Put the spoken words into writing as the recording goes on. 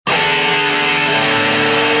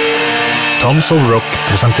Tons of Rock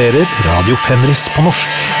presenterer Radio Fenris på norsk.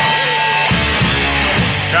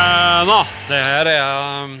 Tjena, det her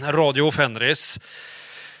Radio Fenris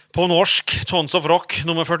på norsk, Tons of Rock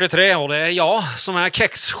nummer 43, og det jeg som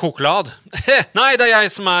kekssjokolad. Nei, det jeg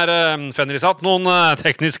som Fenrisatt. Noen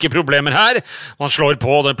tekniske problemer her. Man slår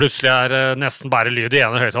på, det plutselig nesten bare lyd i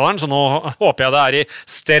ene høyttaleren, så nå håper jeg det i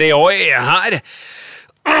stereo her.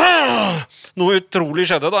 Noe utrolig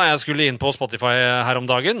skjedde da jeg skulle inn på Spotify her om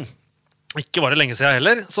dagen. Ikke var det lenge siden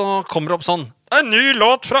heller, så kommer det opp sånn en ny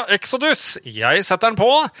låt fra Exodus. Jeg setter den på.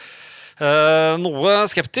 Noe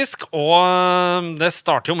skeptisk, og det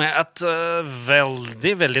starter jo med et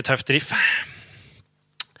veldig, veldig tøft riff.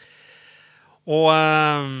 Og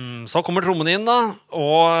så kommer trommen inn da,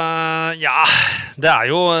 og ja, det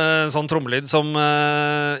jo sånn trommelyd som,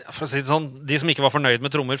 for å si det sånn, de som ikke var fornøyd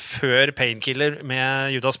med trommer før Painkiller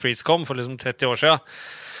med Judas Priest kom for liksom 30 år siden,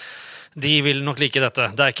 de vil nok like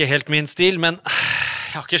dette. Det ikke helt min stil, men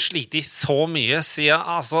jeg har ikke slitt så mye siden,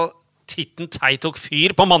 altså, Titten Tei tok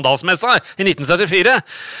fyr på Mandalsmessa i 1974,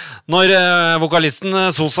 når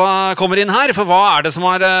vokalisten Sosa kommer inn her. For hva det som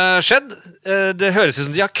har skjedd? Det høres ut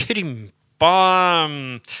som de har krympa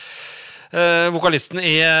vokalisten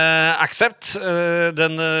i Accept,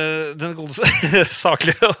 den godeste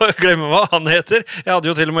saklige å glemme hva han heter. Jeg hadde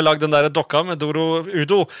jo til og med lagd den der dokka med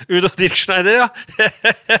Udo Dirkschneider, ja. Det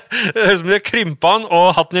høres ut som de har krympa han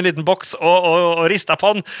og hatt den i en liten boks og ristet på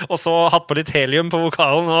han, og så hatt på litt helium på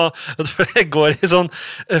vokalen, og det går i sånn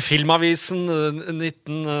Filmavisen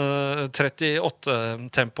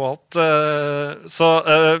 1938-tempo alt. Så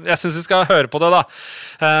jeg synes vi skal høre på det da,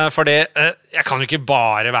 for det, jeg kan jo ikke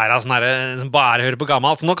bare være sånn her som bare hører på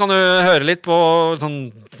gammelt. Så nå kan du høre litt på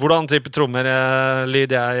sånn, hvordan type trommer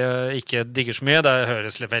lyd jeg ikke digger så mye. Det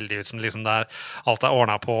høres litt veldig ut som liksom alt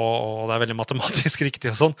ordnet på, og det veldig matematisk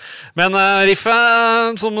riktig og sånn. Men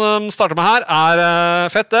riffet som starter med her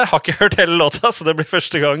fett. Jeg har ikke hørt hele låta, så det blir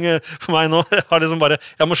første gang for meg nå. Jeg har liksom bare,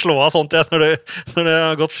 jeg må slå av sånt igjen når det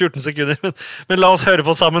har gått 14 sekunder. Men la oss høre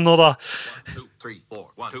på sammen nå da. 1, 2, 3, 4.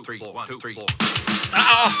 1, 2, 3, 4. 1, 2, 3, 4.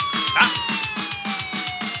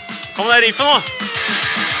 Kom det riffet nå.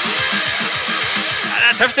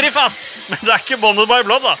 Det tøft riff, ass. Men det ikke Bonded by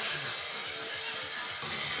Blood, da.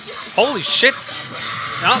 Holy shit.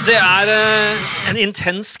 Ja, det en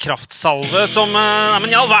intens kraftsalve som... men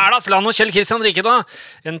ja, hverdagsland og Kjell Kristian Rike, da.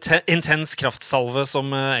 En intens kraftsalve som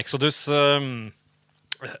Exodus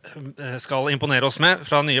skal imponere oss med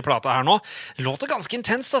fra nye plata her nå. Låter ganske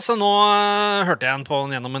intenst, altså. Nå hørte jeg den på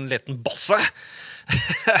gjennom en liten bosse.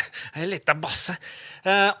 En liten basse.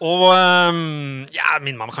 Og ja,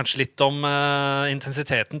 minner meg kanskje litt om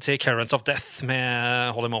intensiteten til Currents of Death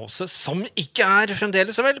med Holy Moses, som ikke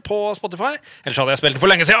fremdeles så vel på Spotify. Ellers hadde jeg spilt den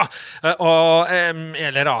for lenge siden. Og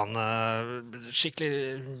eller annen skikkelig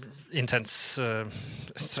intens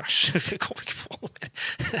trash. Jeg kommer ikke på noe mer.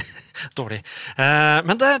 Dårlig.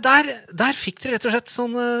 Men der fikk dere rett og slett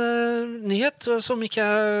sånn nyhet som ikke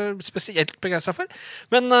spesielt begeistret for.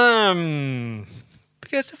 Men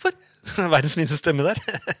begeistret for verdens minste stemme der.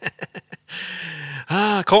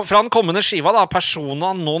 Fra den kommende skiva da, Persona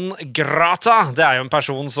non grata. Det jo en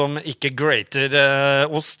person som ikke grater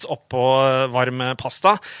ost oppå varm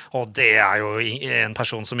pasta, og det jo en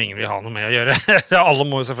person som ingen vil ha noe med å gjøre. Alle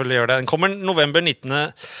må jo selvfølgelig gjøre det. Den kommer november 19.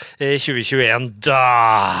 2021 da.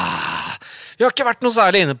 Vi har ikke vært noe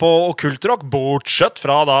særlig inne på okkultrock, bortsett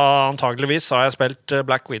fra da antageligvis har jeg spilt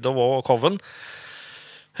Black Widow og Coven.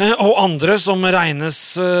 Og andre som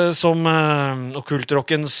regnes som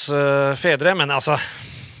okkultrockens fedre, men altså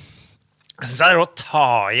jeg synes det å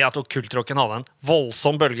ta i at okkultrocken hadde en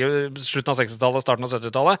voldsom bølge i slutten av 60-tallet, starten av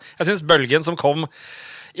 70-tallet. Jeg synes bølgen som kom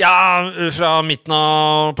fra midten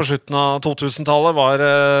av på slutten av 2000-tallet var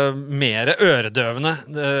mer øredøvende,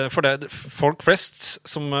 for det folk flest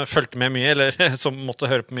som følte med mye, eller som måtte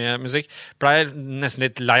høre på mye musikk, ble nesten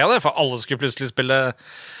litt lei av det, for alle skulle plutselig spille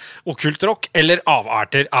okkultrock eller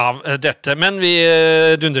avarter av dette. Men vi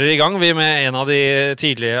dundrer i gang vi med en av de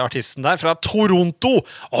tidlige artistene der fra Toronto,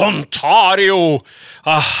 Ontario.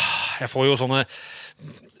 Jeg får jo sånne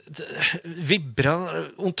Vibra,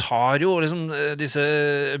 Ontario, liksom disse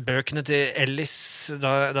bøkene til Ellis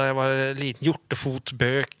da jeg var liten,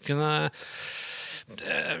 hjortefotbøkene.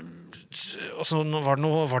 Og så var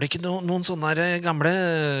det ikke noen sånne gamle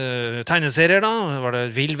tegneserier da? Var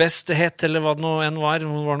det Vill Vest det het, eller hva det nå enn var? Det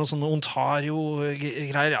var noen sånne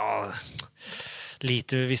Ontario-greier, ja.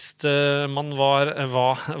 Lite visste man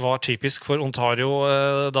var typisk for Ontario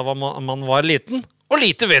da man var liten. Og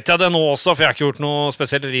lite vet jeg det nå også, for jeg har ikke gjort noe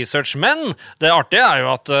spesiell research. Men det artige er jo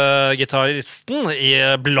at gitaristen i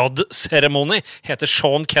Blood Ceremony heter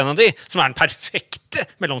Sean Kennedy, som er den perfekte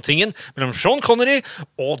mellomtingen mellom Sean Connery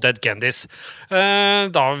og Dead Kennedys.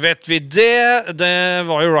 Da vet vi det. Det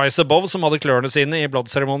var jo Rise Above som hadde klørne sine i Blood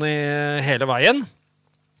Ceremony hele veien.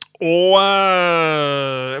 Og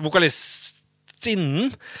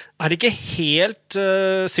vokalistinnen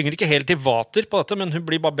synger ikke helt i vater på dette, men hun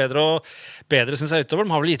blir bare bedre og bedre, synes jeg, utover.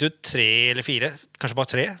 De har vel gitt ut 3 eller 4, kanskje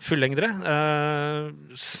bare 3 fullengdere.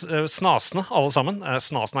 Snasene, alle sammen.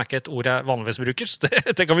 Snasen er ikke et ord jeg vanligvis bruker, så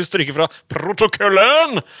det kan vi stryke fra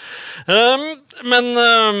protokollen! Men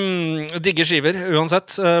digge skiver,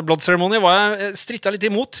 uansett. Blood Ceremony var jeg strittet litt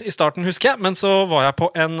imot i starten, husker jeg, men så var jeg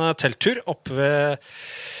på en telttur oppe ved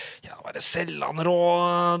var det Sellanrå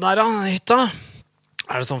der da, hytta?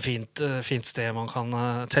 Det sånn fint sted man kan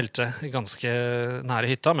telte ganske nære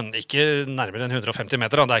hytta, men ikke nærmere enn 150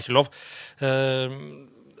 meter, da. Det er ikke lov.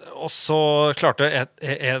 Og så klarte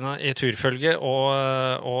en i turfølge å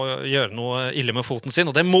gjøre noe ille med foten sin,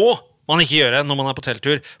 og det må man ikke gjøre når man er på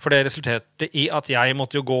telttur, for det resulterte i at jeg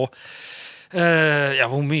måtte jo gå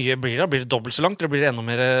hvor mye blir det? Blir det dobbelt så langt, eller blir det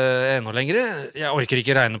enda lengre? Jeg orker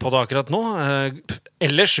ikke regne på det akkurat nå.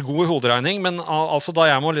 Ellers god hoderegning, men altså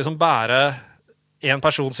da jeg må liksom bære en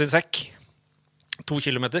person sin sekk, 2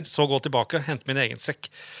 kilometer, så gå tilbake, hente min egen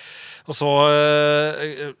sekk. Og så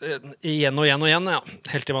igjen og igjen, ja.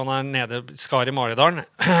 Helt til man nede skar i Maridalen.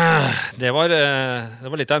 Det var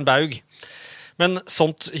litt av en baug. Men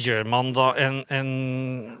sånt gjør man da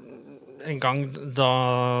en gang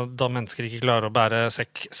da mennesker ikke klarer å bære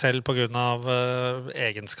sekk selv på grunn av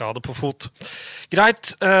egenskade på fot.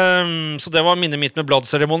 Greit, så det var minnet mitt med Blood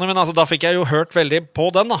Ceremony, men altså, da fikk jeg jo hørt veldig på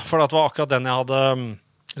den da, for det var akkurat den jeg hadde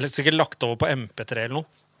sikkert lagt over på MP3 eller noe.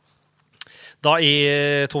 Da i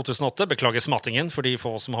 2008, beklager smattingen for de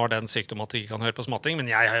få som har den sykdommen at de ikke kan høre på smatting,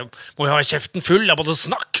 men jeg må jo ha kjeften full av både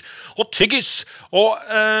snakk og tyggis og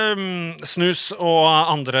snus og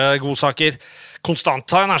andre godsaker. Konstant,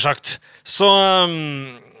 har jeg nær sagt.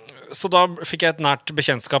 Så da fikk jeg et nært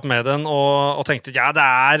bekjentskap med den, og tenkte, ja,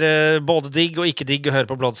 det både digg og ikke digg å høre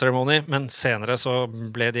på Blood Ceremony, men senere så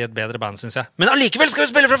ble de et bedre band, synes jeg. Men allikevel skal vi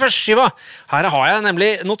spille fra første skiva! Her har jeg nemlig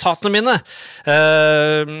notatene mine.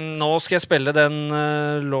 Nå skal jeg spille den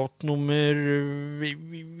låt nummer...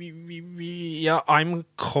 Ja, I'm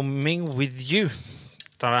Coming With You.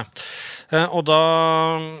 Der er det. Og da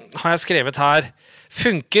har jeg skrevet her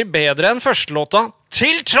funker bedre enn første låta,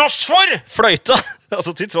 til tross for fløyta.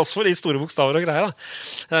 Altså til tross for de store bokstaver og greier. Da.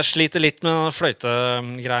 Jeg sliter litt med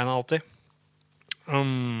fløytegreiene alltid.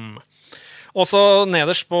 Og så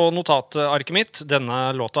nederst på notatarket mitt,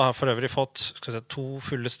 denne låta har for øvrig fått 2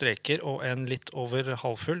 fulle streker og en litt over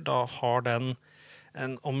halvfull. Da har den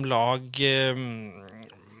en omlag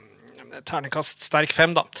ternekast sterk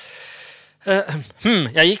 5 da.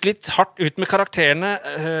 Jeg gikk litt hardt ut med karakterene.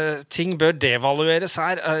 Ting bør devalueres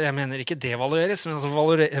her. Jeg mener ikke devalueres, men altså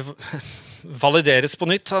valideres på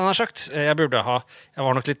nytt, han har sagt. Jeg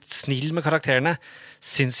var nok litt snill med karakterene,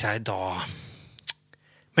 synes jeg da.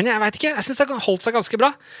 Men jeg vet ikke, jeg synes det har holdt seg ganske bra.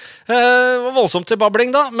 Det var voldsomt til babling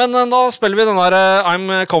da, men da spiller vi den der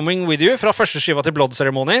I'm Coming With You fra første skiva til Blood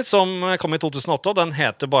Ceremony, som kom i 2008, og den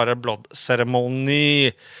heter bare Blood Ceremony.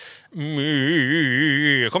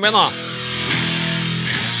 Kom igjen da.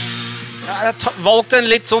 Jeg valgte en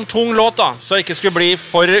litt sånn tung låt da, så jeg ikke skulle bli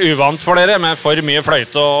for uvant for dere, med for mye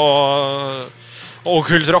fløyte og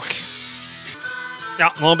okkult-rock.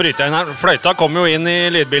 Ja, nå bryter jeg inn her. Fløyta kom jo inn i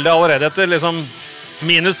lydbildet allerede etter liksom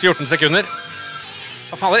minus 14 sekunder.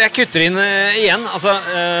 Hva faen, jeg kutter inn igjen. Altså,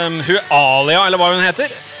 hun Alia, eller hva hun heter,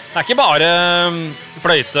 det ikke bare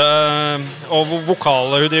fløyte og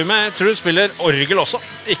vokale hun driver med. Jeg tror hun spiller orgel også.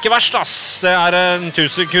 Ikke verst, ass. Det en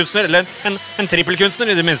tusenkunstner, eller en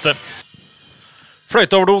trippelkunstner i det minste.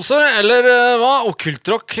 Fløyteoverdose, eller hva?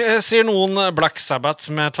 Okkultrock, sier noen. Black Sabbath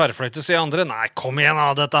med tverrfløyte, sier andre. Nei, kom igjen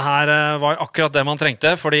da, dette her var akkurat det man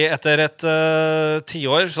trengte, fordi etter et 10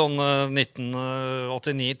 år, sånn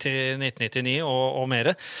 1989 til 1999 og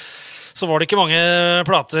mere, så var det ikke mange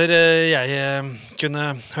plater jeg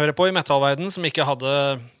kunne høre på i metalverden som ikke hadde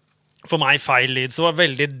for meg feil lyd, så det var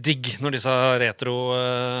veldig digg når disse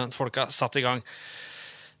retro-folka satt i gang.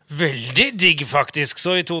 Veldig digg faktisk,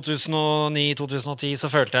 så i 2009-2010 så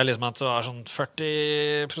følte jeg liksom at det var sånn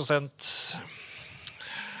 40%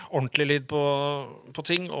 ordentlig lyd på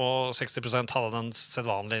ting, og 60% hadde den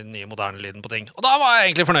sedvanlige nye moderne lyden på ting. Og da var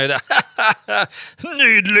jeg egentlig fornøyd.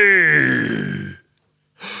 Nydelig!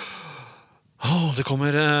 Det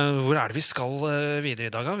kommer, hvor det vi skal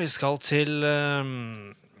videre i dag? Vi skal til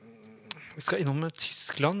Vi skal innom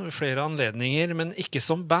Tyskland ved flere anledninger, men ikke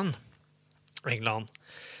som band. England.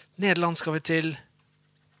 Nederland skal vi til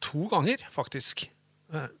 2 ganger, faktisk.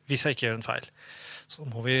 Hvis jeg ikke gjør en feil. Så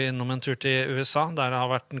må vi innom en tur til USA, der det har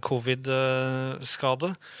vært en covid-skade.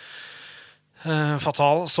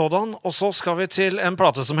 Fatal sådan. Og så skal vi til en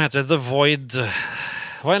plate som heter The Void.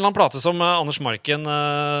 Det var en eller annen plate som Anders Marken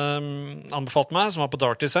anbefalte meg, som var på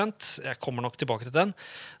Dark Descent. Jeg kommer nok tilbake til den.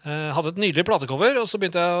 Hadde et nydelig platecover, og så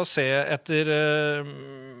begynte jeg å se etter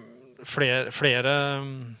flere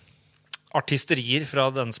artisterier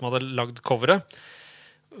fra den som hadde lagd coveret.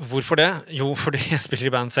 Hvorfor det? Jo, fordi jeg spiller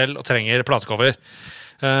i band selv og trenger platecover.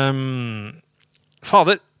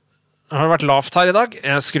 Fader, har det vært lavt her i dag?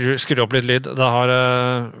 Jeg skrur opp litt lyd. Det har...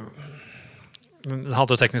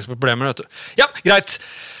 hadde jo tekniske problemer, vet du. Ja, greit.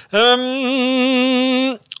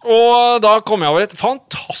 Og da kom jeg over et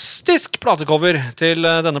fantastisk platecover til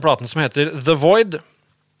denne platen som heter The Void.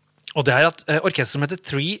 Og det er et orkester som heter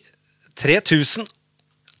 3000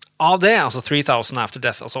 AD, altså 3000 After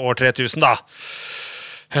Death, altså år 3000 da.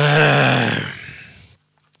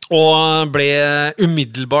 Og ble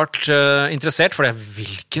umiddelbart interessert, for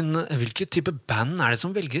hvilken type band er det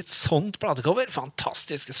som velger et sånt platecover?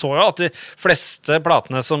 Fantastisk. Jeg så jo at de fleste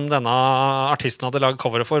platene som denne artisten hadde laget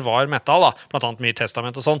coveret for var metal, da. Blant annet mye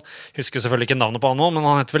Testament og sånn. Husker selvfølgelig ikke navnet på han nå, men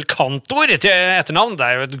han heter vel Kantor til etternavn. Det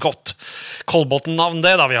er jo et godt Kolbotn-navn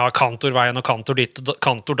det, da vi har Kantorveien og Kantor ditt og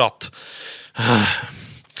Kantor datt.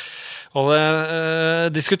 Og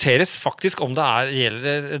det diskuteres faktisk om det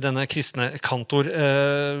gjelder denne kristne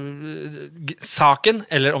kantor-saken,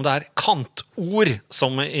 eller om det er kantord,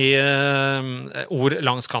 som i ord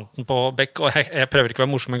langs kanten på bekk. Og jeg prøver ikke å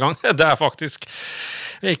være morsom en gang. Det er faktisk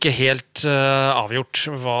ikke helt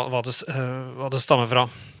avgjort hva det stammer fra.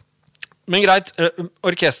 Men greit,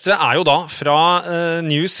 orkestret er jo da fra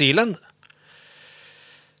New Zealand.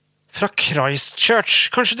 Fra Christchurch,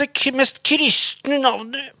 kanskje det mest kristne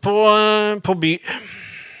navnet på by.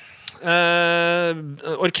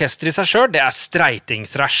 Orkestret i seg selv, det er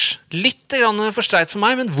streiting-thrash. Litt grann for streit for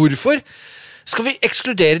meg, men hvorfor skal vi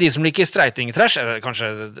ekskludere de som liker streiting-thrash?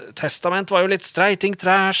 Kanskje Testament var jo litt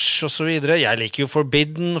streiting-thrash, og så videre. Jeg liker jo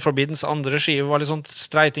Forbiddens andre skive var litt sånn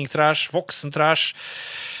streiting-thrash, voksen-thrash.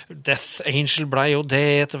 Death Angel ble jo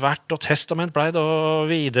det etter hvert, og Testament ble det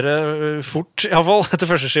videre fort, i hvert fall, etter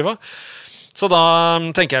første skiva. Så da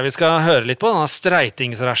tenker jeg vi skal høre litt på denne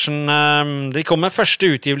streiting-thrashen. De kom med første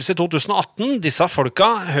utgivelse i 2018. Disse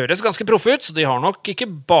folka høres ganske proffe ut, så de har nok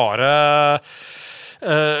ikke bare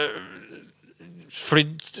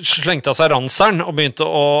slengt av seg ranseren og begynte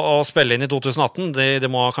å spille inn i 2018.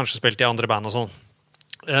 De må ha kanskje spilt i andre band og sånn.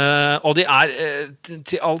 Og de er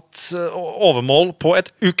til alt overmål på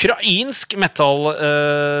et ukrainsk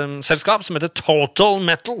metal-selskap som heter Total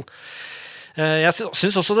Metal. Jeg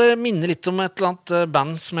synes også det minner litt om et eller annet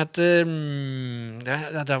band som heter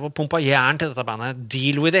jeg drev og pumpa jern til dette bandet,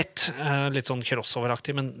 Deal With It. Litt sånn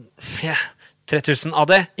crossover-aktig, men 3000 av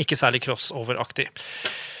det, ikke særlig crossover-aktig.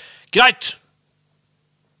 Greit!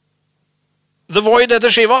 The Void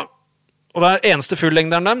heter skiva. Og det er eneste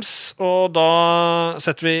fullengderen deres, og da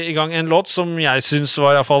setter vi i gang en låt som jeg synes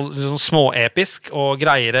var i hvert fall sånn småepisk og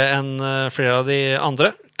greiere enn flere av de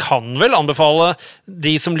andre. Kan vel anbefale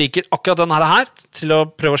de som liker akkurat denne her til å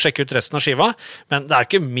prøve å sjekke ut resten av skiva, men det er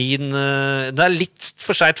ikke det er litt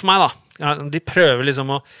for seit for meg da. Ja, de prøver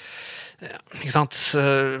liksom å ikke sant,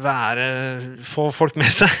 få folk med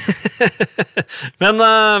seg. Men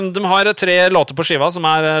de har 3 låter på skiva som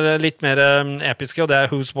er litt mer episke, og det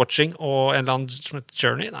er Who's Watching og en eller annen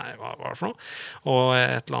Journey, nei, hva var det for noe? Og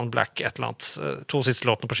et eller annet Black, et eller annet 2 siste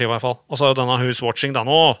låtene på skiva i hvert fall. Og så er jo denne Who's Watching da.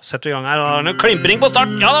 Nå setter vi i gang her, og det er en klimpring på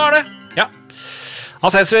start. Ja, det var det. Ja.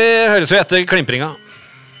 Da høres vi etter klimpringa.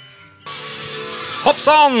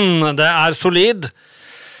 Hoppsann! Det er solid.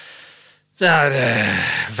 Det er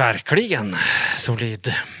virkelig solid.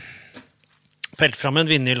 Pelt frem en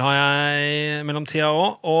vinyl har jeg mellom tida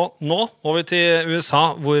også, og nå må vi til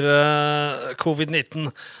USA, hvor covid-19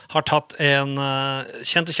 har tatt en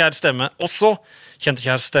kjent og kjær stemme, også kjent og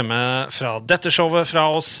kjær stemme fra dette showet fra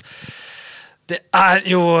oss. Det er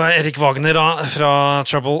jo Erik Wagner da, fra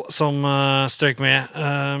Trouble som strøk med,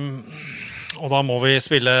 og da må vi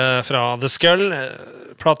spille fra The Skull,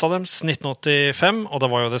 plata deres 1985, og det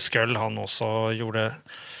var jo The Skull han også gjorde.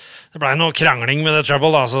 Det ble noe krangling med The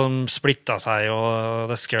Trouble da, som splittet seg, og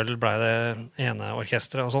The Skull ble det ene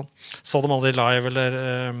orkestret og sånn. Så de aldri live, eller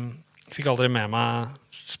fikk aldri med meg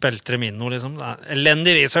spilte dem inn noe, liksom. Det er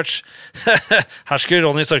elendig research. Her skulle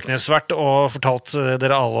Ronny Sorknes vært og fortalt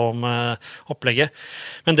dere alle om opplegget.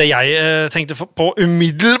 Men det jeg tenkte på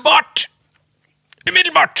umiddelbart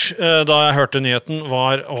umiddelbart da jeg hørte nyheten,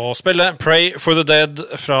 var å spille Pray for the Dead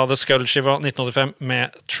fra The Skull-skiva 1985 med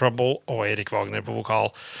Trouble og Erik Wagner på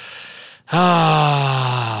vokal.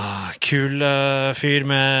 Kul fyr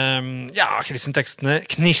med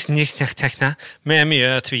kristentekstene med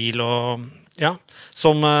mye tvil og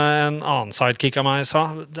som en annen sidekick av meg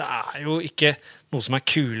sa, det jo ikke noe som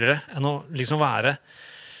kulere enn å liksom være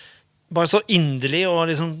bare så inderlig og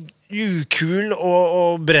liksom ukul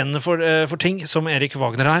og brenne for ting som Erik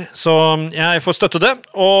Wagner så jeg får støtte det,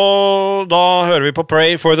 og da hører vi på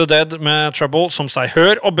Pray for the Dead med Trouble som seg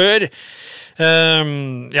hør og bør.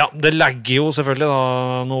 Det lagger jo selvfølgelig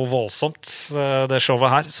da noe voldsomt det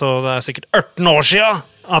showet her, så det sikkert 18 år siden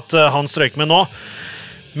at han strøk med nå,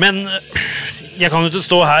 men jeg kan jo ikke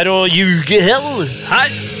stå her og ljuge hell.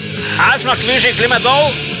 Her snakker vi skikkelig metal.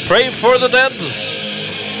 Pray for the Dead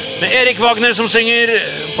med Erik Wagner som synger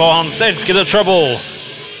på hans elskede Trouble.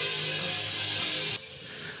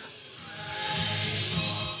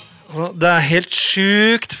 Det helt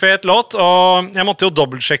sjukt fet låt, og jeg måtte jo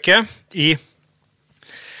dobbeltsjekke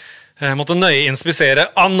jeg måtte nøye inspisere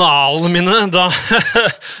analene mine da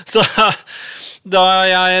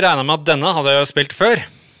jeg regnet med at denne hadde jeg spilt før.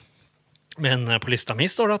 Men på lista mi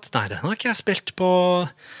står det at nei, den har ikke jeg spilt på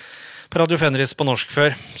Radio Fenris på norsk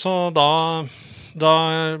før. Så da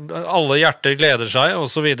alle hjerter gleder seg, og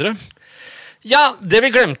så videre. Ja, det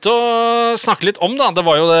vi glemte å snakke litt om da, det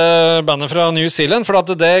var jo det bandet fra New Zealand, for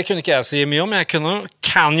det kunne ikke jeg si mye om. Jeg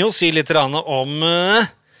kan jo si litt om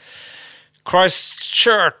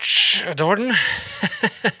Christchurch. Det var den.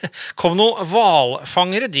 Kom noen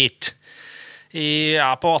hvalfangere dit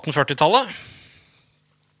på 1840-tallet,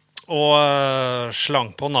 og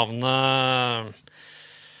slang på navnet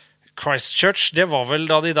Christchurch. Det var vel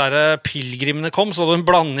da de der pilgrimene kom, så det var en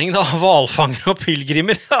blanding da, hvalfangere og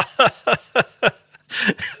pilgrimer.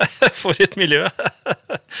 For et miljø.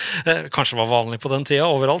 Kanskje var vanlig på den tida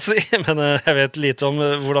overalt, men jeg vet lite om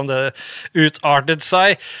hvordan det utartet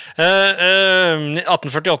seg.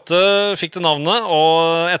 1848 fikk det navnet,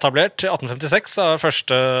 og etablert 1856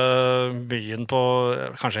 første byen på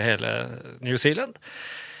kanskje hele New Zealand.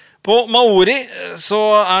 På Maori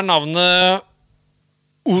så navnet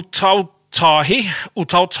Utautahi,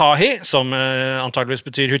 som antageligvis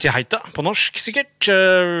betyr Hutiheita på norsk, sikkert.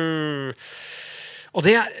 Og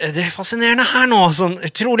det fascinerende her nå, sånn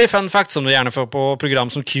utrolig fun fact som du gjerne får på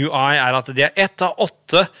program som QI, at det 1 av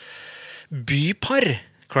 8 bypar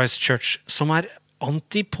Christchurch som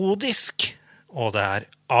antipodisk, og det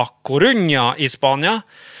A Coruña i Spania,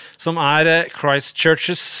 som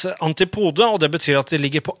Christchurches antipode, og det betyr at de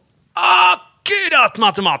ligger på akkurat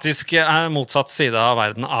matematisk motsatt side av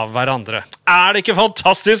verden av hverandre. Det ikke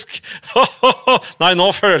fantastisk? Nei, nå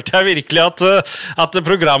følte jeg virkelig at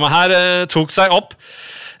programmet her tok seg opp.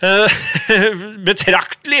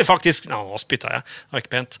 Betraktelig, faktisk. Nå spyttet jeg. Det var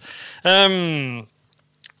ikke pent.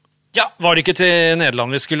 Var det ikke til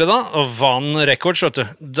Nederland vi skulle da? Og Van Records, vet du.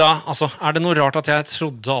 Da, altså, det noe rart at jeg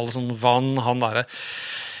trodde alle sånn Van, han der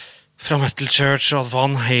fra Metal Church, og at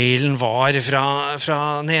Van Halen var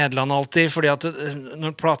fra Nederland alltid, fordi at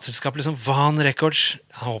når plateselskapet liksom Van Records,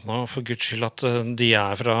 jeg håper nå for Guds skyld at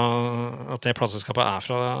at det plateselskapet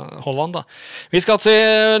fra Holland da. Vi skal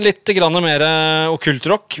til litt grann mer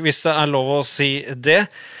okkultrock, hvis det lov å si det.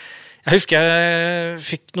 Jeg husker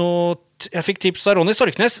jeg fikk tips av Ronny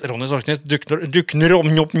Sorknes dukker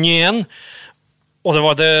opp igjen. Og det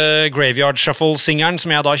var The Graveyard Shuffle-singeren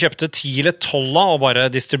som jeg da kjøpte 10 eller 12 og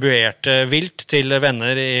bare distribuerte vilt til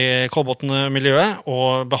venner i Kolbotn-miljøet,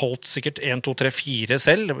 og beholdt sikkert 1, 2, 3, 4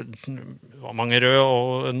 selv. Det var mange røde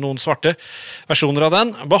og noen svarte versjoner av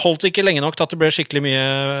den. Beholdt ikke lenge nok til at det ble skikkelig mye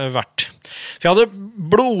verdt. For jeg hadde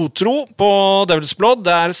blodtro på Devil's Blood.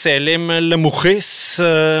 Det Selim Lemouchis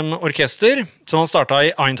orkester, som han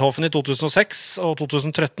startet i Eindhoven i 2006 og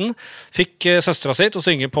 2013. Fikk søstera si til å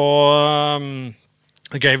synge på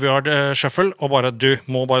Graveyard Shuffle, og du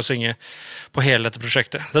må bare synge på hele dette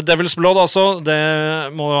prosjektet. The Devil's Blood, altså,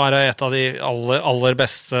 det må være et av de aller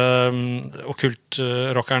beste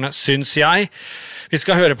okkult-rockerne, syns jeg. Vi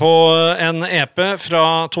skal høre på en EP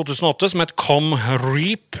fra 2008 som heter Come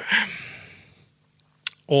Reap,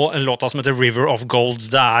 og en låta som heter River of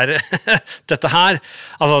Gold. Det dette her,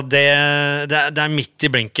 altså det midt i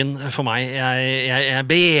blinken for meg. Jeg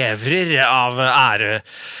bevrer av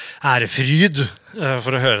ærefryd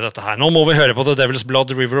for å høre dette her. Nå må vi høre på The Devil's Blood,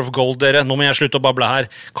 River of Gold, dere. Nå må jeg slutte å bable her.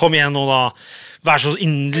 Kom igjen nå da. Vær så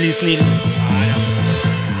inderlig snill.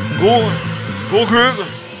 God groove.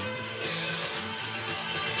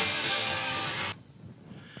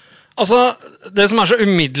 Altså, det som så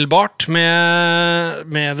umiddelbart med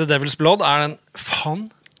The Devil's Blood den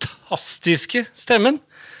fantastiske fantastiske stemmen.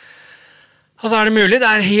 Altså, det mulig? Det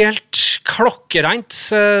helt klokkereint.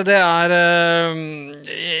 Det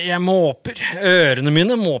jeg måper. Ørene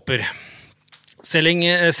mine måper. Selim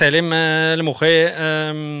El-Mouhi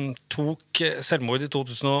tok selvmord i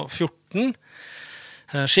 2014.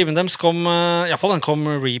 Skiven deres kom, i hvert fall den kom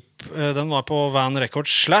Reap, den var på Van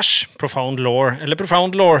Records / Profound Lore, eller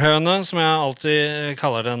Profound Lore-høne, som jeg alltid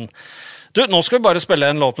kaller den. Du, nå skal vi bare spille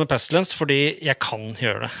en låt med Pestilence, fordi jeg kan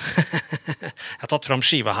gjøre det. Jeg har tatt fram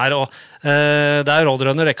skiva her, og det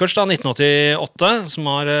Roadrunner Records da, 1988,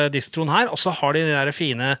 som har distroen her, og så har de der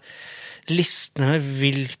fine listene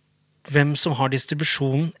med hvem som har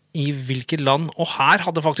distribusjonen i hvilket land, og her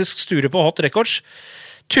hadde faktisk Sture på Hot Records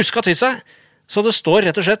tuska til seg. Så det står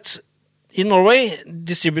rett og slett i Norway,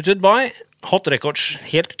 distributed by Hot Records.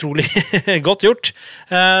 Helt utrolig godt gjort.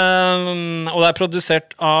 Og det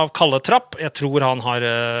produsert av Kalle Trapp. Jeg tror han har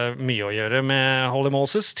mye å gjøre med Holy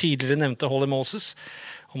Moses. Tidligere nevnte Holy Moses.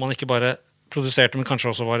 Om han ikke bare produserte, men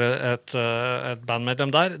kanskje også var et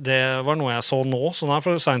bandmedlem der. Det var noe jeg så nå, så nå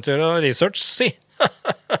for sent å gjøre research, si.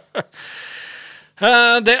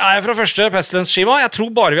 Det fra første Pestilence-skiva. Jeg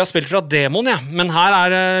tror bare vi har spilt fra demoen, ja. Men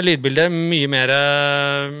her lydbildet mye mer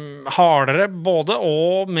hardere, både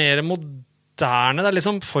og mer moderne. Det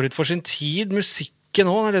liksom forut for sin tid.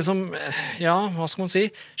 Musikken også, det liksom, ja, hva skal man si?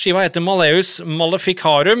 Skiva heter Malleus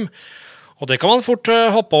Maleficarum, og det kan man fort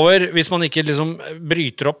hoppe over hvis man ikke liksom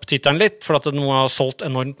bryter opp titelen litt, for at noe har solgt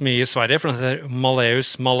enormt mye i Sverige, for den heter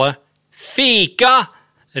Malleus Maleficarum.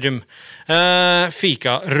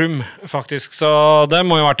 Fikarum, faktisk. Så det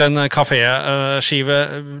må jo ha vært en kaféskive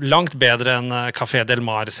langt bedre enn Café Del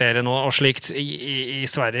Mar-serien og slikt i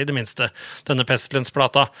Sverige, i det minste, denne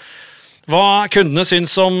Pestilence-plata. Hva kundene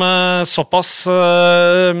syns om såpass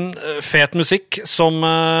fet musikk som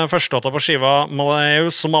førstelåta på skiva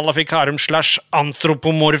Malleus Maleficarum /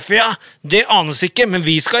 Anthropomorphia, det anes ikke, men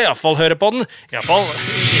vi skal i hvert fall høre på den. I hvert fall,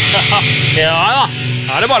 ja.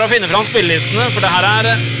 Her det bare å finne fram spillelistene, for det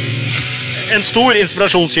her en stor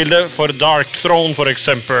inspirasjonskilde for Dark Throne, for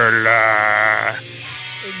eksempel.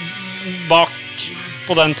 Bak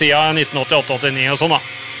på den tida, 1988-89 og sånn da.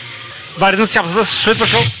 Verdens kjappeste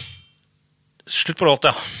slutt på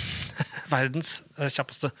låt, ja. Verdens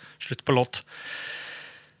kjappeste slutt på låt.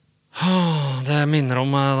 Det minner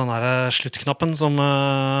om den der sluttknappen som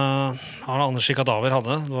Anders i Kadaver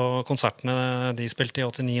hadde. Det var konsertene de spilte i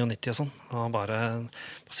 89 og 90 og sånn. Og bare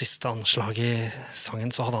på siste anslag i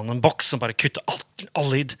sangen så hadde han en boks som bare kuttet all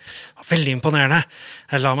lyd. Det var veldig imponerende.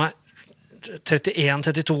 Jeg la meg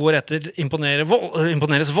 31-32 år etter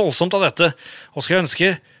imponeres voldsomt av dette. Og skal jeg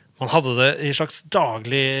ønske man hadde det i slags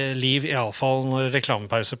daglig liv, i alle fall når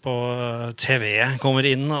reklamepauser på TV kommer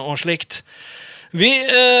inn og slikt. Vi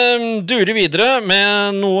durer videre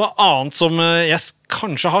med noe annet som jeg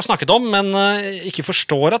kanskje har snakket om, men ikke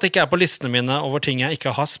forstår at det ikke på listene mine over ting jeg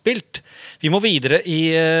ikke har spilt. Vi må videre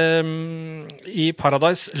i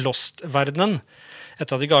Paradise Lost-verdenen.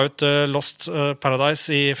 Etter at de ga ut Lost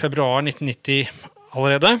Paradise i februar 1990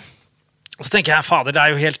 allerede. Så tenker jeg, fader,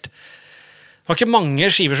 det jo helt... Det var ikke mange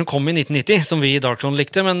skiver som kom i 1990 som vi i Darkthrone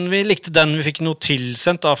likte, men vi likte den. Vi fikk noe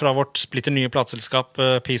tilsendt da, fra vårt splitter nye plateselskap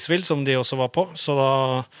Peaceville, som de også var på. Så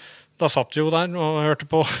da satt vi jo der og hørte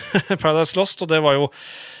på Paradise Lost, og det var jo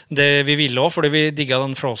det vi ville også, fordi vi digget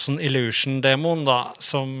den Frozen Illusion-demoen da,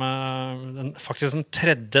 som faktisk den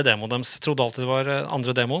tredje demoen deres. Jeg trodde alltid det var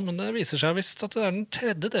andre demoen, men det viser seg visst at det den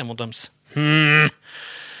tredje demoen deres.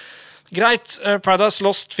 Greit, Paradise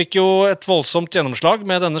Lost fikk jo et voldsomt gjennomslag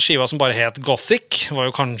med denne skiva som bare het Gothic. Var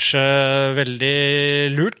jo kanskje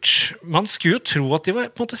veldig lurt. Man skulle jo tro at de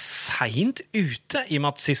var på en måte sent ute, i og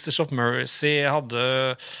med at Sisters of Mercy hadde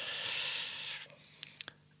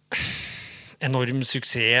enorm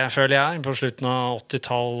suksess, føler jeg, på slutten av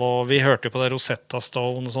 80-tallet, og vi hørte jo på det Rosetta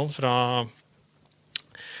Stone og sånn fra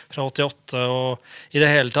 88 og i det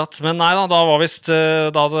hele tatt. Men nei da, da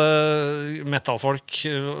hadde metalfolk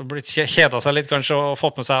blitt kjedet seg litt kanskje og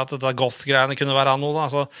fått med seg at det goth-greiene kunne være noe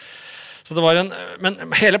da. Så det var men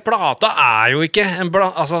hele plata jo ikke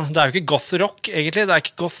altså, det jo ikke goth-rock egentlig, det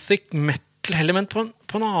ikke gothic metal heller, men på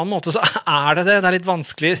en annen måte så det litt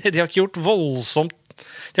vanskelig. De har ikke gjort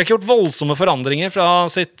voldsomme forandringer fra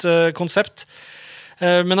sitt konsept.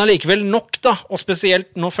 Men allikevel nok da, og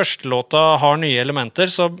spesielt når første låta har nye elementer,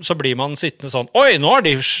 så blir man sittende sånn, oi, nå har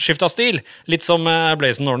de skiftet stil, litt som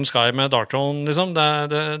Blazing Northern Sky med Darkthrone, liksom.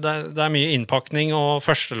 Det mye innpakning, og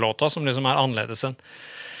første låta som liksom annerledes enn,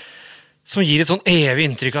 som gir et sånn evig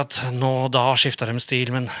inntrykk at nå da skiftet de stil,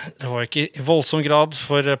 men det var ikke i voldsom grad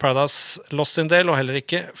for Paradise Lost sin del, og heller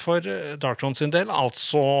ikke for Darkthrone sin del,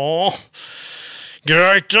 altså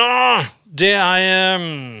greit da! Det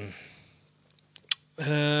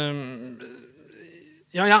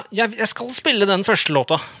Jeg skal spille den første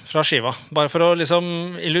låta fra skiva, bare for å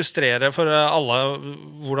liksom illustrere for alle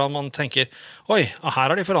hvordan man tenker, oi, her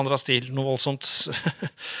har de forandret stil, noe voldsomt.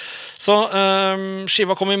 Så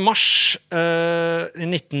skiva kom i mars i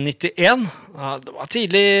 1991. Det var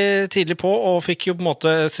tidlig på, og fikk jo på en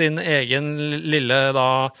måte sin egen lille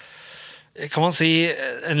da, kan man si,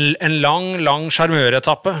 en lang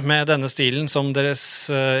charmøretappe med denne stilen som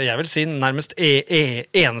deres, jeg vil si, nærmest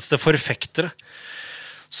eneste forfektere.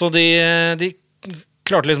 Så de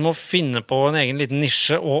klarte liksom å finne på en egen liten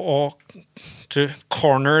nisje og to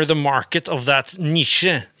corner the market of that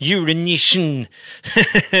nisje, julenisjen.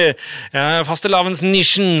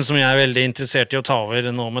 Fastelavnsnisjen, som jeg veldig interessert i å ta over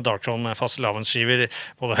nå med Darkthrone med fastelavnsskiver,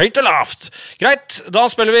 både høyt og lavt. Greit, da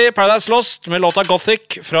spiller vi Paradise Lost med låta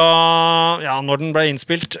Gothic fra, når den ble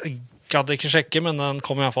innspilt, gadd ikke sjekke, men den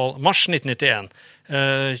kom i hvert fall mars 1991.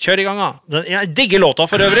 Kjør i gang da. Jeg digger låta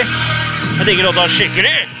for øvrig. Jeg digger låta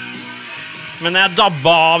skikkelig. Men jeg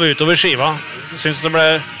dabba av utover skiva. Jeg synes det ble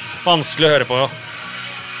vanskelig å høre på.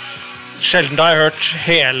 Sjelden har jeg hørt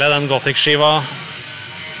hele den Gothic-skiva.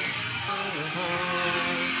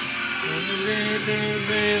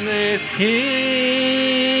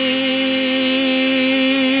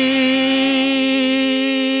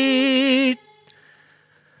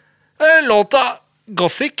 Låta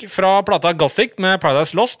Gothic fra plata Gothic med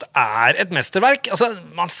Paradise Lost et mesterverk. Altså,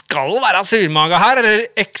 man skal være surmaga her, eller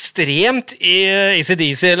ekstremt i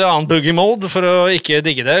AC/DC eller annen boogie mode for å ikke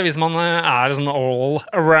digge det, hvis man sånn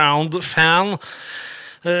all-around fan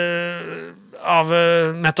av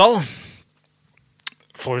metal.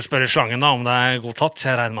 Får spørre slangen da om det godtatt.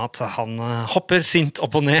 Jeg regner med at han hopper sint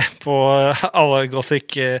opp og ned på alle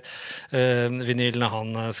Gothic-vinylene han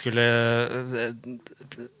skulle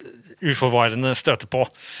uforvarende støte på.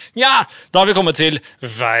 Ja, da har vi kommet til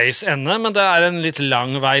veis ende, men det en litt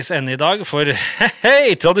lang veis ende i dag, for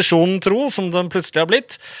tradisjonen tro, som den plutselig har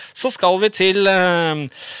blitt, så skal vi til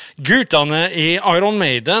guttene i Iron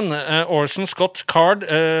Maiden. Orson Scott Card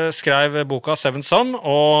skrev boka Seventh Son,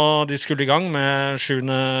 og de skulle i gang med 7.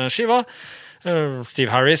 skiva. Steve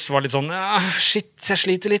Harris var litt sånn, jeg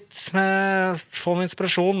sliter litt med å få en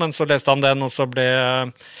inspirasjon, men så leste han den, og så ble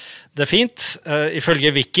det fint.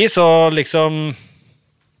 Ifølge Wiki så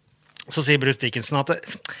sier Bruce Dickinson at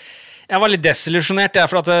jeg var litt desillusjonert,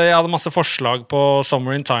 for at jeg hadde masse forslag på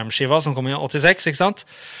Summer in Time-skiva som kom i 86, ikke sant?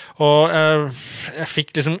 Og jeg fikk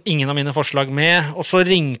liksom ingen av mine forslag med, og så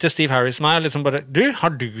ringte Steve Harris meg liksom bare,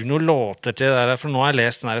 har du noen låter til det der? For nå har jeg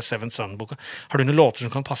lest den der Seventh Son-boka. Har du noen låter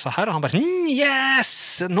som kan passe her? Og han bare,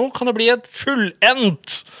 yes! Nå kan det bli et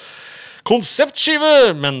fullendt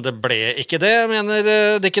konseptskive, men det ble ikke det,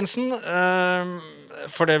 mener Dickinson.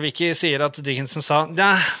 For det Vicky sier at Dickinson sa,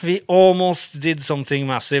 we almost did something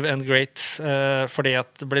massive and great, fordi at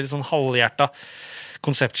det ble litt sånn halvhjertet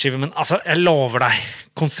konseptskive, men altså, jeg lover deg,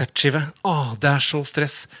 konseptskive, det så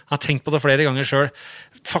stress. Jeg har tenkt på det flere ganger selv.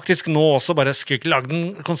 Faktisk nå også, bare skulle ikke lage den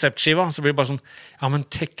konseptskiva, så blir det bare sånn, men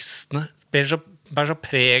tekstene bærer så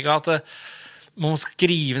preg av at man må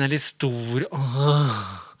skrive ned litt stor,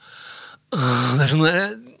 det sånn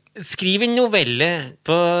der, skriv en novelle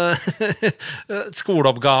på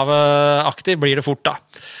skoleoppgaveaktig blir det fort da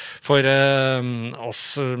for oss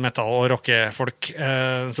metal- og rockefolk,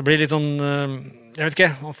 så blir det litt sånn jeg vet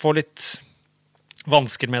ikke, å få litt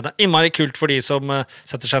vansker med det, innmari kult for de som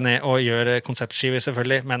setter seg ned og gjør konseptskiver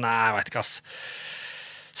selvfølgelig, men jeg vet ikke ass.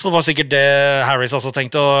 Så det var sikkert det Harris også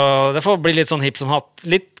tenkte, og det får bli litt sånn hipp som hatt.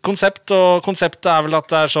 Litt konsept, og konseptet vel at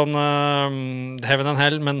det sånn heaven and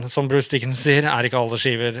hell, men som Bruce Dickinson sier, ikke alle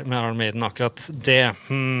skiver med Iron Maiden akkurat det.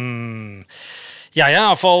 Jeg i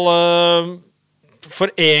hvert fall for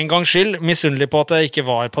en gangs skyld misunnelig på at jeg ikke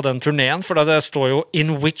var på den turneen, for det står jo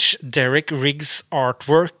In which Derek Riggs'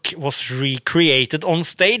 artwork was recreated on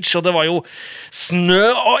stage, og det var jo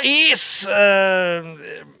snø og is!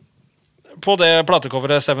 På det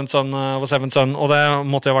platecoveret Seventh Son, og det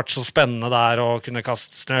måtte jo ha vært så spennende der å kunne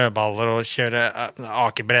kaste snøballer og kjøre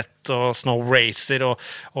akebrett og snow racer og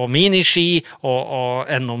miniski og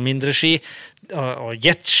enda mindre ski og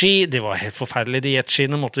jetski. De var helt forferdelige, de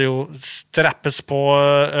jetskiene måtte jo strappes på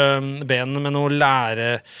benene med noe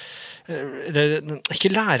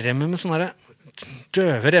ikke læreremmer, men sånne der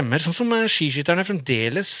døve remmer, sånn som skiskytterne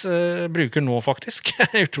fremdeles bruker nå faktisk.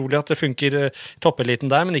 Utrolig at det funker toppeliten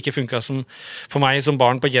der, men ikke funket som for meg som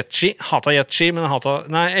barn på jetski. Hatet jetski, men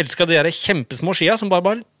jeg elsket de der kjempesmå skia som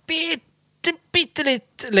bare bitte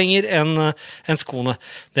litt lenger enn skoene.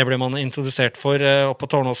 Det ble man introdusert for oppe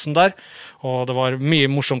på Tårnåsen der, og det var mye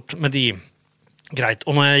morsomt med de. greit.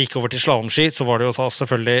 Og når jeg gikk over til slalomski, så var det jo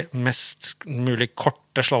selvfølgelig mest mulig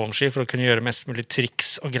korte slalomski for å kunne gjøre mest mulig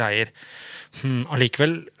triks og greier.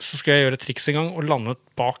 Allikevel så skulle jeg gjøre triks en gang og landet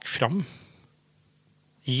bak fram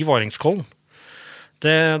i Varingskollen.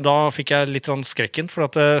 Da fikk jeg litt skrekken, for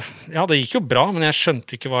at, ja, det gikk jo bra, men jeg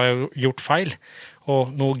skjønte ikke hva jeg hadde gjort feil.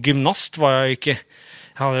 Og noe gymnast var jeg ikke.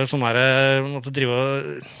 Jeg hadde jo sånn der, måtte drive og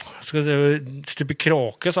stupe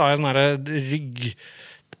kråke, så har jeg sånne der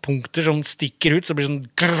ryggpunkter som stikker ut, så blir det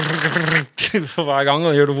sånn hver gang,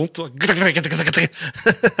 og gjør det vondt.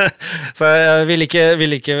 Så jeg ville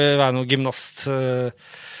ikke være noe gymnast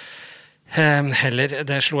heller.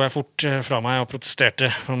 Det slo jeg fort fra meg og protesterte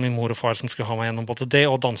fra min mor og far som skulle ha meg gjennom både det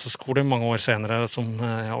og danseskole mange år senere, som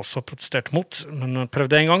jeg også protesterte mot. Men jeg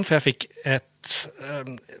prøvde en gang, for jeg fikk et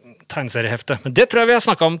tegneseriehefte. Men det tror jeg vi har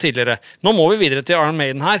snakket om tidligere. Nå må vi videre til Iron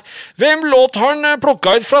Maiden her. Hvem låt har han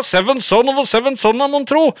plukket ut fra Seven Son of a Seven Son av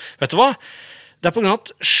Montro? Vet du hva? Det på grunn av at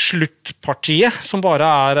sluttpartiet, som bare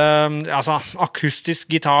akustisk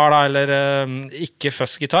gitar, da, eller ikke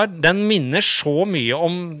fuzzgitar, den minner så mye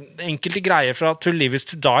om enkelte greier fra To Live Is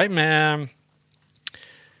To Die med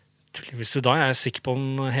To Live Is To Die, jeg sikker på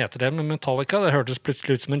den heter det, med Metallica. Det hørtes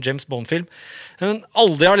plutselig ut som en James Bond-film. Men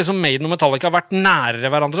aldri har liksom Maiden og Metallica vært nærere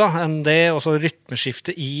hverandre enn det, og så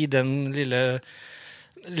rytmeskiftet i den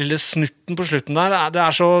lille snutten på slutten der, det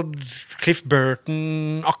så Cliff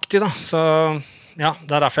Burton-aktig da, så ja,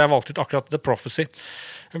 det derfor jeg valgte ut akkurat The Prophecy.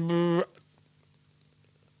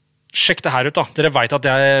 Sjekk det her ut da, dere vet at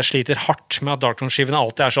jeg sliter hardt med at Darkthrone-skivene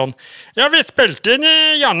alltid sånn, ja, vi spilte den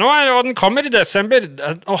i januar, og den kommer i desember,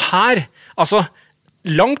 og her, altså,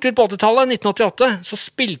 langt ut på 80-tallet, 1988, så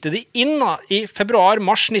spilte de inn da, i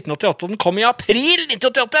februar-mars 1988, og den kom i april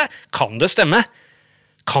 1988, kan det stemme?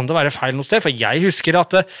 Kan det være feil noe sted? For jeg husker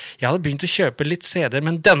at jeg hadde begynt å kjøpe litt CD,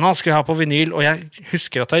 men denne skulle jeg ha på vinyl, og jeg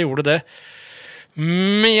husker at jeg gjorde det.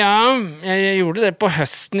 Men ja, jeg gjorde det på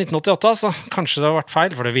høsten 1988, så kanskje det har vært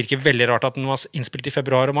feil, for det virker veldig rart at den var innspilt i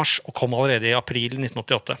februar og mars, og kom allerede i april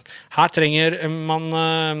 1988. Her trenger man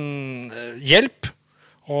hjelp,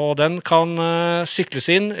 og den kan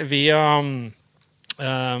sykles inn via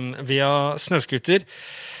snøskuter,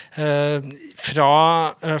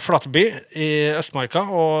 fra Flateby i Østmarka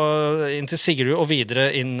og inn til Sigrud og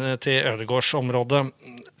videre inn til Ødegårdsområdet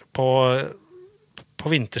på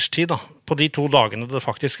vinterstid da, på de 2 dagene det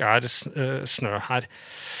faktisk snø her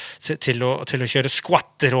til å kjøre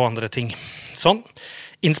squatter og andre ting. Sånn.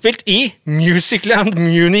 Innspilt i Musicland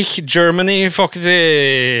Munich, Germany,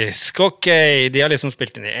 faktisk. Ok, de har liksom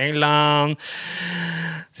spilt inn i England,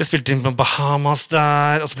 de har spilt inn på Bahamas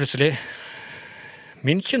der, og så plutselig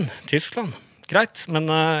München, Tyskland. Greit, men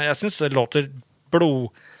jeg synes det låter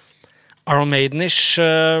Iron Maiden-ish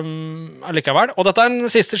allikevel. Og dette den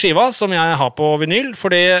siste skiva som jeg har på vinyl,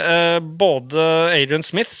 fordi både Adrian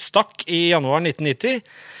Smith stakk i januar 1990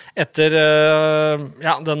 etter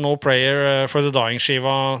den No Prayer for the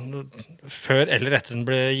Dying-skiva før eller etter den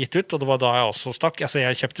ble gitt ut, og det var da jeg også stakk. Altså,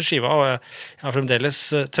 jeg kjøpte skiva, og jeg har fremdeles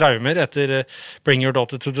traumer etter Bring Your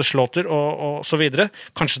Daughter to the Slaughter og så videre.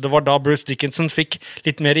 Kanskje det var da Bruce Dickinson fikk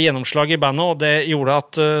litt mer gjennomslag i bandet, og det gjorde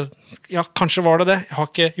at kanskje var det. Jeg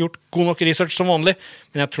har ikke gjort god nok research som vanlig,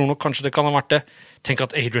 men jeg tror nok kanskje det kan ha vært det. Tenk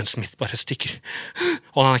at Adrian Smith bare stikker,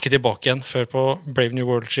 og han ikke tilbake igjen før på Brave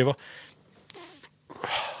New World-skiva.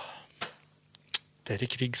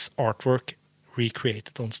 Derek Riggs artwork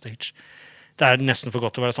recreated on stage. Det nesten for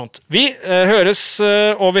godt til å være sant. Vi høres,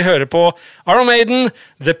 og vi hører på Iron Maiden,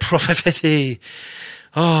 The Prophecy.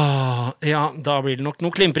 Ja, da blir det nok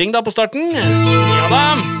noe klimpring da på starten. Ja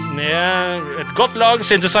da, med et godt lag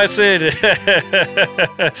synthesizer.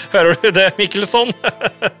 Hører du det, Mikkelsson?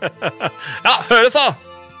 Ja, høres da!